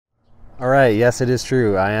All right, yes, it is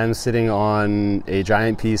true. I am sitting on a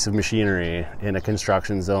giant piece of machinery in a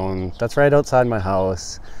construction zone that's right outside my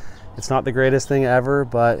house. It's not the greatest thing ever,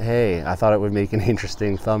 but hey, I thought it would make an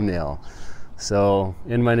interesting thumbnail. So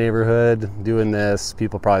in my neighborhood doing this,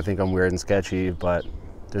 people probably think I'm weird and sketchy, but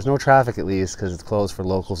there's no traffic at least because it's closed for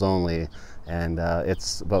locals only. And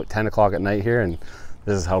it's about 10 o'clock at night here, and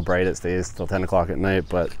this is how bright it stays till 10 o'clock at night.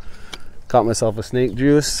 But got myself a snake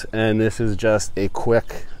juice, and this is just a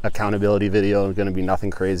quick accountability video. Going to be nothing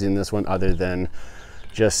crazy in this one other than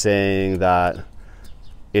just saying that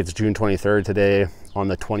it's June 23rd today. On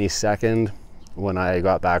the 22nd, when I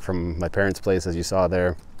got back from my parents' place, as you saw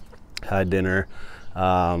there, had dinner,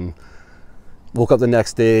 woke up the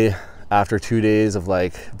next day after 2 days of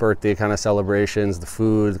like birthday kind of celebrations, the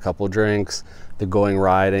food, a couple of drinks, the going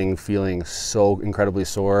riding, feeling so incredibly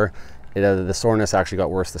sore. The soreness actually got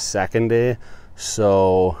worse the second day.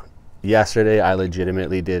 So yesterday I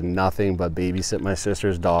legitimately did nothing but babysit my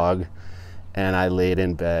sister's dog, and I laid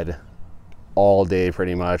in bed all day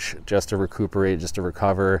pretty much just to recuperate, just to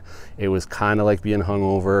recover. It was kind of like being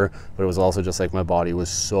hungover, but it was also just like my body was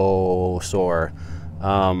so sore.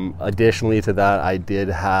 Additionally to that, I did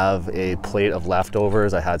have a plate of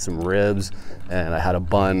leftovers. I had some ribs, and I had a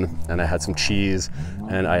bun, and I had some cheese,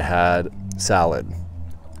 and I had salad,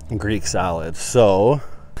 Greek salad. So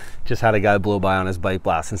just had a guy blow by on his bike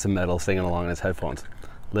blasting some metal, singing along in his headphones,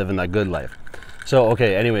 living that good life. So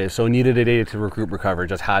okay, anyway, so needed a day to recover,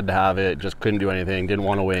 just had to have it, just couldn't do anything, didn't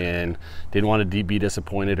want to weigh in, didn't want to be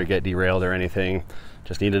disappointed or get derailed or anything,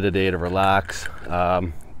 just needed a day to relax.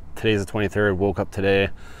 Today's the 23rd, woke up today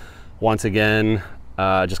once again,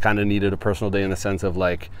 just kind of needed a personal day in the sense of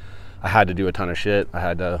like I had to do a ton of shit. I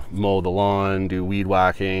had to mow the lawn, do weed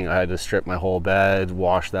whacking, I had to strip my whole bed,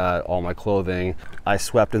 wash that, all my clothing. I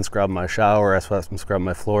swept and scrubbed my shower, I swept and scrubbed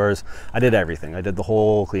my floors. I did everything. I did the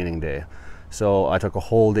whole cleaning day. So I took a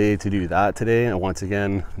whole day to do that today, and once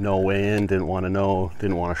again, no weigh-in, didn't want to know,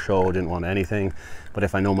 didn't want to show, didn't want anything. But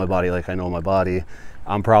if I know my body like I know my body,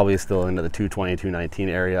 I'm probably still into the 220, 219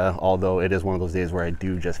 area, although it is one of those days where I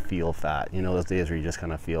do just feel fat. You know, those days where you just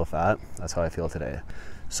kind of feel fat. That's how I feel today.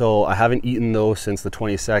 So I haven't eaten though since the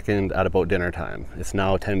 22nd at about dinner time. It's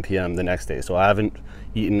now 10 p.m. the next day. So I haven't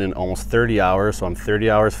eaten in almost 30 hours. So I'm 30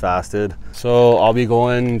 hours fasted. So I'll be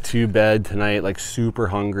going to bed tonight like super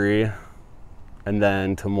hungry. And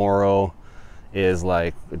then tomorrow is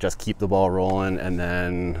like just keep the ball rolling, and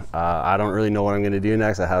then I don't really know what I'm going to do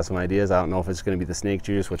next. I have some ideas. I don't know if it's going to be the snake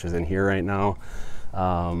juice, which is in here right now,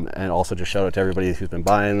 and also just shout out to everybody who's been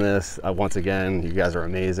buying this. Once again, you guys are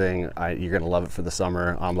amazing. You're going to love it for the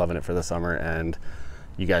summer. I'm loving it for the summer, and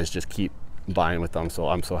you guys just keep buying with them, so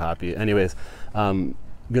I'm so happy. Anyways, I'm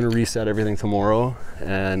going to reset everything tomorrow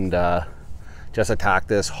and just attack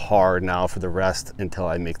this hard now for the rest until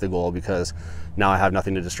I make the goal, because now I have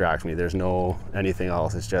nothing to distract me. There's no anything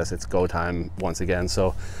else. It's go time once again.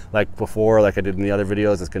 So like before, like I did in the other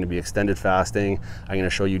videos, it's going to be extended fasting. I'm going to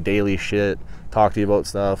show you daily shit, talk to you about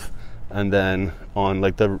stuff, and then on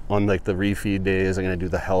like the refeed days, I'm going to do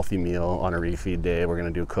the healthy meal. On a refeed day, we're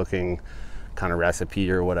going to do cooking kind of recipe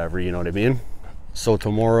or whatever, you know what I mean? So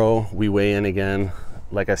tomorrow we weigh in again.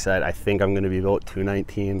 Like I said, I think I'm going to be about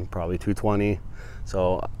 219, probably 220.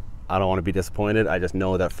 So I don't want to be disappointed. I just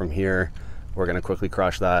know that from here, we're going to quickly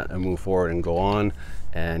crush that and move forward and go on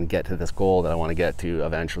and get to this goal that I want to get to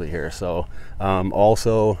eventually here. So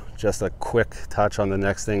also just a quick touch on the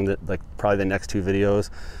next thing, that like probably the next two videos.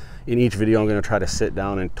 In each video, I'm going to try to sit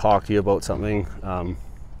down and talk to you about something.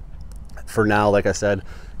 For now, like I said,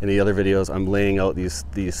 in the other videos, I'm laying out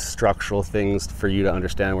these structural things for you to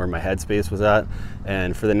understand where my headspace was at.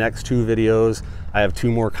 And for the next two videos, I have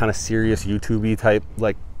two more kind of serious YouTube-y type,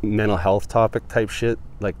 like mental health topic type shit,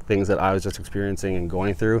 like things that I was just experiencing and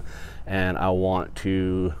going through. And I want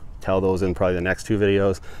to tell those in probably the next two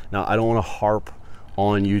videos. Now, I don't want to harp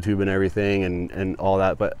on YouTube and everything and all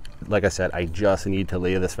that, but like I said, I just need to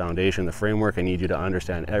lay this foundation, the framework. I need you to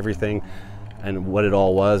understand everything and what it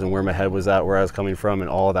all was and where my head was at, where I was coming from and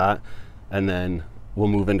all that. And then we'll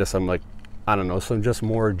move into some, like, I don't know, some just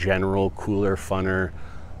more general, cooler, funner,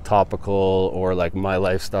 topical, or like my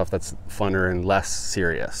life stuff that's funner and less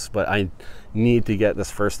serious. But I need to get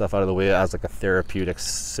this first stuff out of the way as like a therapeutic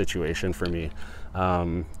situation for me.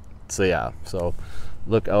 So yeah, so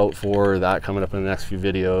look out for that coming up in the next few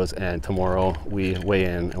videos, and tomorrow we weigh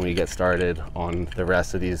in and we get started on the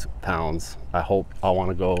rest of these pounds. I want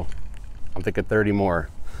to go, I'm thinking 30 more.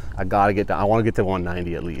 I gotta get down, I want to get to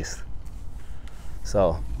 190 at least.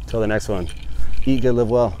 So till the next one, eat good, live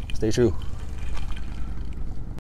well, stay true.